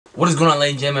What is going on,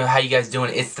 ladies and gentlemen? How you guys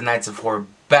doing? It's the Knights of Horror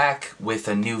back with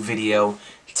a new video.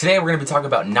 Today we're going to be talking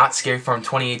about Knott's Scary Farm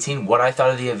 2018, what I thought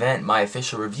of the event, my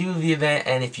official review of the event,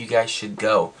 and if you guys should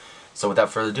go. So without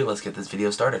further ado, let's get this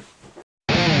video started.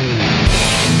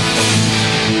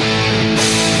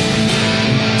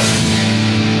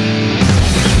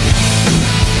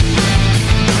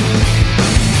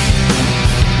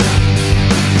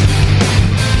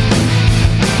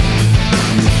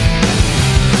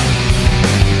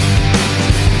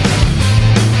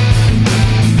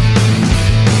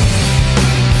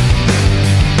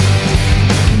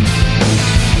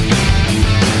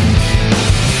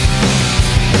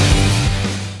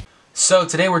 So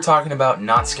today we're talking about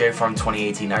Knott's Scary Farm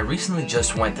 2018. I recently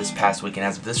just went this past weekend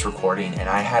as of this recording, and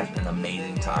I had an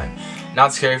amazing time.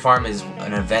 Knott's Scary Farm is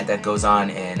an event that goes on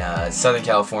in Southern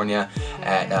California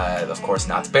at, of course,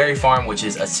 Knott's Berry Farm, which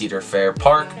is a Cedar Fair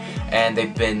park. And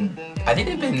I think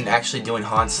they've been actually doing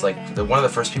haunts, like one of the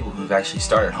first people who've actually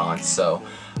started haunts. So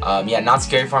yeah, Knott's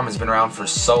Scary Farm has been around for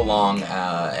so long,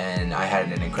 and I had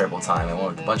an incredible time. I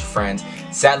went with a bunch of friends.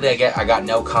 Sadly, I got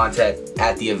no content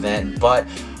at the event, but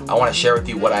I want to share with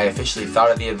you what I officially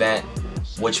thought of the event,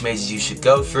 which mazes you should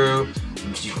go through,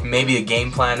 maybe a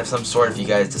game plan of some sort if you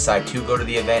guys decide to go to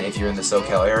the event if you're in the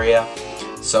SoCal area.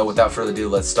 So without further ado,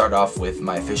 let's start off with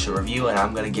my official review, and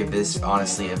I'm going to give this,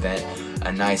 honestly, event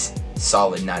a nice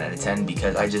solid 9 out of 10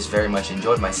 because I just very much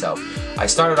enjoyed myself. I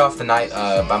started off the night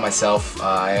by myself.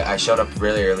 I showed up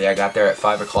really early. I got there at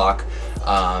 5 o'clock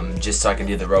just so I could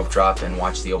do the rope drop and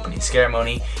watch the opening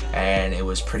ceremony, and it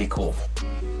was pretty cool.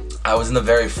 I was in the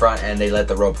very front and they let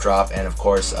the rope drop, and of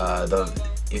course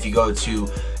if you go to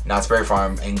Knott's Berry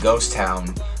Farm in Ghost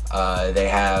Town, they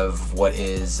have what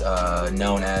is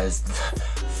known as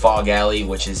Fog Alley,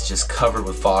 which is just covered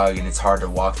with fog and it's hard to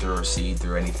walk through or see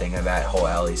through anything of that whole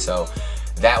alley. So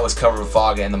that was covered with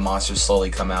fog and the monsters slowly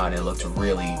come out and it looked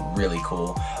really, really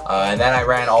cool. And then I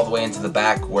ran all the way into the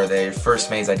back where the first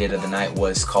maze I did of the night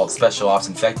was called Special Ops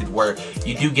Infected, where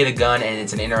you do get a gun and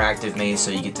it's an interactive maze,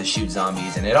 so you get to shoot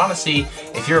zombies. And it honestly,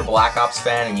 if you're a Black Ops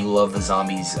fan and you love the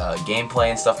zombies gameplay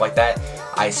and stuff like that,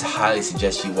 I highly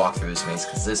suggest you walk through this maze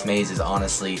because this maze is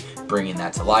honestly bringing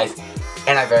that to life,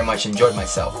 and I very much enjoyed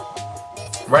myself.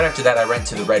 Right after that, I ran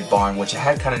to the Red Barn, which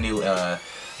had kind of new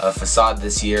facade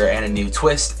this year and a new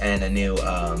twist and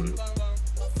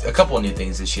a couple of new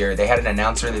things this year. They had an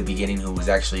announcer in the beginning who was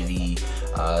actually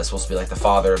the supposed to be like the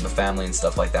father of the family and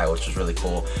stuff like that, which was really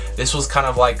cool. This was kind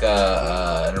of like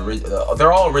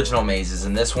they're all original mazes,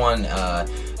 and this one,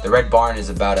 the Red Barn, is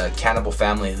about a cannibal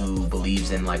family who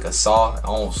believes in like a saw,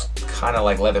 almost kind of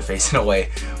like Leatherface in a way,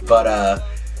 but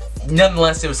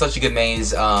nonetheless, it was such a good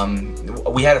maze.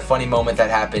 We had a funny moment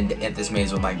that happened at this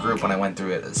maze with my group when I went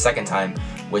through it a second time,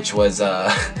 which was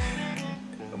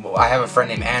I have a friend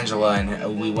named Angela,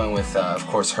 and we went with, of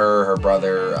course, her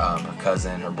brother, her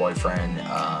cousin, her boyfriend,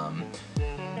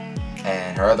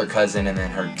 and her other cousin, and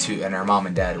then her mom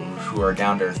and dad, who are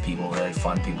down-to-earth people, very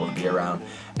fun people to be around.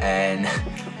 And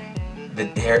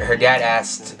her dad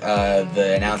asked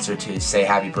the announcer to say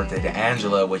happy birthday to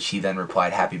Angela, which he then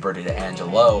replied happy birthday to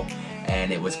Angelo,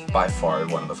 and it was by far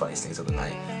one of the funniest things of the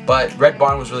night. But Red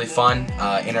Barn was really fun.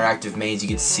 Interactive maze, you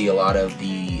get to see a lot of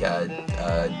the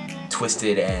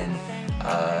twisted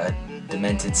and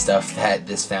demented stuff that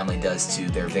this family does to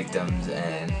their victims,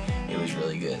 and it was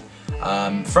really good.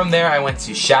 From there, I went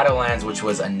to Shadowlands, which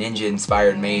was a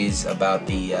ninja-inspired maze about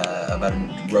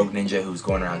a rogue ninja who's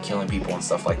going around killing people and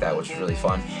stuff like that, which was really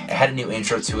fun. It had a new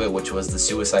intro to it, which was the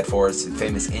Suicide Forest,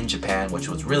 famous in Japan, which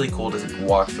was really cool to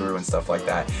walk through and stuff like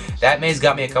that. That maze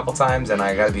got me a couple times, and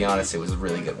I gotta be honest, it was a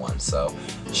really good one. So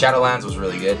Shadowlands was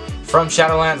really good. From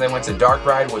Shadowlands, I went to Dark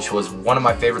Ride, which was one of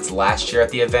my favorites last year at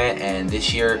the event, and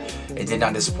this year it did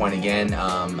not disappoint again,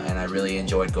 and I really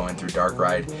enjoyed going through Dark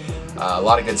Ride. A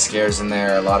lot of good scares in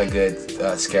there, a lot of good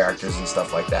scare actors and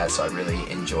stuff like that, so I really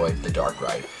enjoyed the Dark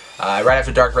Ride. Right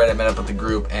after Dark Ride, I met up with the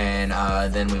group, and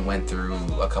then we went through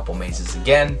a couple mazes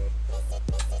again,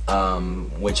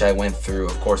 which I went through,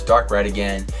 of course, Dark Ride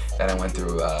again, then I went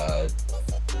through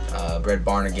Red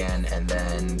Barn again, and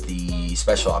then the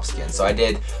Special Ops again. So I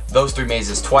did those 3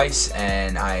 mazes twice,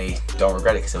 and I don't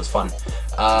regret it because it was fun.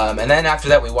 And then after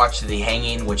that, we watched The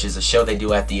Hanging, which is a show they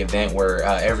do at the event where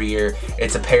every year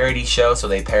it's a parody show, so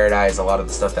they parodize a lot of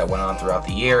the stuff that went on throughout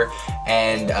the year,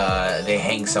 and they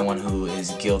hang someone who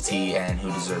is guilty and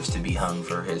who deserves to be hung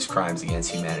for his crimes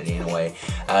against humanity in a way.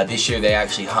 This year they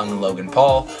actually hung Logan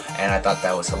Paul, and I thought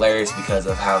that was hilarious because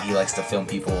of how he likes to film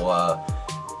people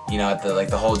you know, at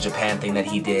the whole Japan thing that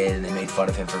he did, and they made fun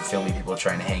of him for filming people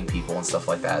trying to hang people and stuff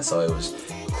like that. So it was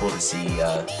cool to see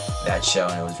that show,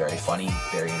 and it was very funny,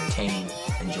 very entertaining.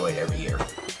 Enjoyed every year.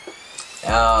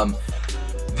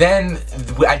 Then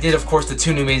I did, of course, the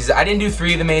 2 new mazes. I didn't do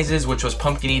 3 of the mazes, which was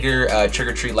Pumpkin Eater, Trick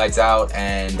or Treat Lights Out,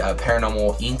 and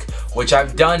Paranormal Inc., which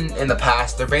I've done in the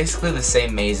past. They're basically the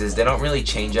same mazes. They don't really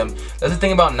change them. That's the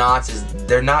thing about Knott's, is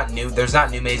they're not new. There's not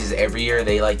new mazes every year.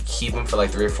 They like keep them for like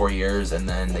 3 or 4 years and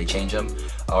then they change them.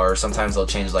 Or sometimes they'll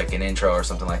change like an intro or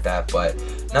something like that. But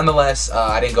nonetheless,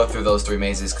 I didn't go through those 3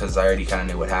 mazes because I already kind of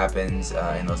knew what happens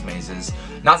in those mazes.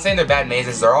 Not saying they're bad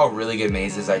mazes. They're all really good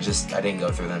mazes. I didn't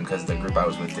go through them because the group I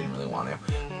was with didn't really want to.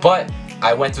 But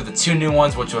I went through the 2 new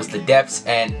ones, which was the Depths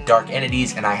and Dark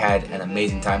Entities, and I had an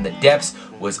amazing time. The Depths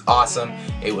was awesome.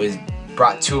 It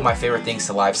brought 2 of my favorite things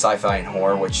to live, sci-fi and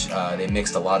horror, which they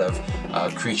mixed a lot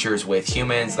of creatures with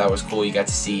humans. That was cool. You got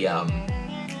to see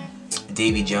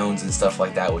Davy Jones and stuff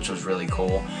like that, which was really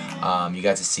cool. You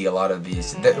got to see a lot of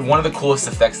these. One of the coolest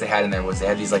effects they had in there was they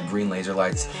had these like green laser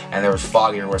lights, and there was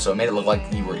fog everywhere, so it made it look like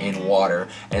you were in water,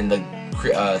 and the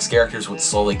characters would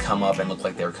slowly come up and look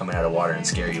like they were coming out of water and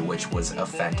scare you, which was a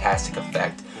fantastic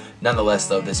effect. Nonetheless,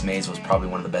 though, this maze was probably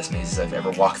one of the best mazes I've ever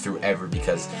walked through ever,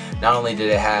 because not only did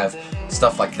it have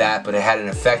stuff like that, but it had an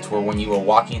effect where when you were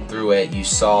walking through it, you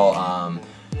saw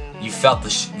you felt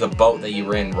the boat that you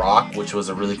were in rock, which was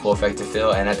a really cool effect to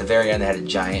feel. And at the very end, they had a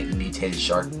giant mutated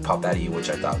shark pop out of you, which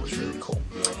I thought was really cool.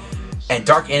 And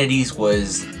Dark Entities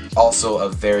was also a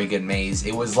very good maze.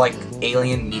 It was like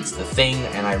Alien meets The Thing,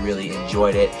 and I really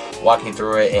enjoyed it. Walking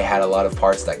through it, it had a lot of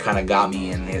parts that kind of got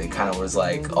me, and it kind of was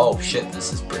like, oh shit,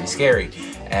 this is pretty scary.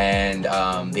 And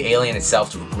the alien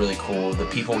itself was really cool. The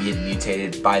people getting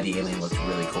mutated by the alien looked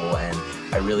really cool, and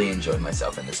I really enjoyed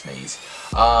myself in this maze.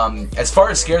 As far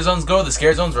as scare zones go, the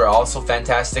scare zones were also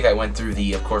fantastic. I went through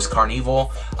the, of course,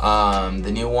 Carnival,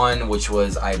 the new one, which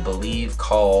was, I believe,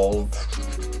 called...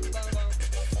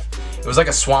 It was like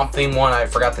a swamp theme one. I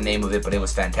forgot the name of it, but it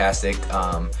was fantastic.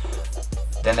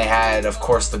 Then they had, of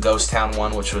course, the Ghost Town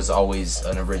one, which was always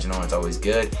an original. It's always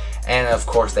good. And, of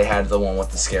course, they had the one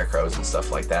with the scarecrows and stuff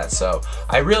like that. So,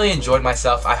 I really enjoyed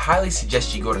myself. I highly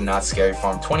suggest you go to Knott's Scary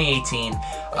Farm 2018.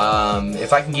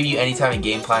 If I can give you any type of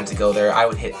game plan to go there, I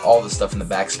would hit all the stuff in the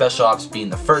back. Special Ops being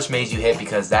the first maze you hit,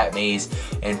 because that maze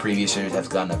in previous years has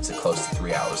gotten up to close to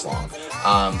 3 hours long.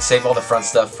 Save all the front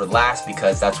stuff for last,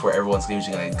 because that's where everyone's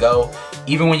usually going to go.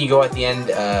 Even when you go at the end,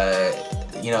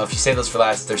 you know, if you save those for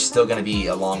last, there's still going to be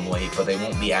a long wait, but they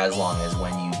won't be as long as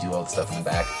when you do all the stuff in the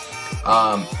back.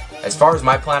 As far as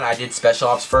my plan, I did Special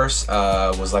Ops first.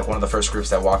 Was like one of the first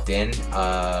groups that walked in,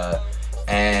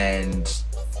 and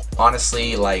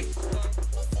honestly, like,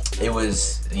 it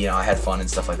was, you know, I had fun and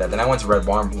stuff like that. Then I went to Red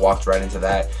Barn, walked right into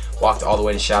that, walked all the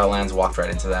way to Shadowlands, walked right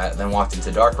into that, then walked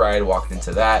into Dark Ride, walked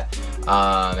into that,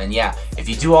 and yeah, if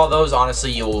you do all those,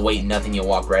 honestly, you'll wait nothing, you'll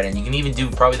walk right in. You can even do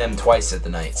probably them twice at the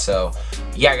night. So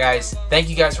yeah, guys, thank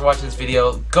you guys for watching this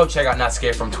video. Go check out Knott's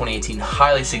Scary Farm 2018,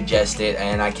 highly suggest it,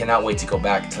 and I cannot wait to go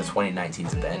back to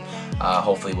 2019's event,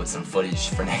 hopefully with some footage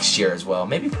for next year as well.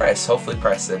 Maybe press, hopefully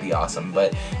press, that'd be awesome.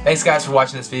 But thanks guys for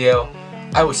watching this video.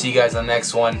 I will see you guys on the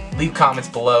next one. Leave comments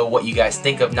below what you guys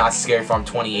think of Knott's Scary Farm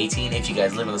 2018 if you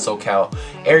guys live in the SoCal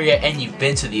area and you've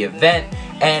been to the event.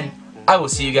 And I will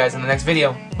see you guys in the next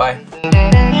video. Bye.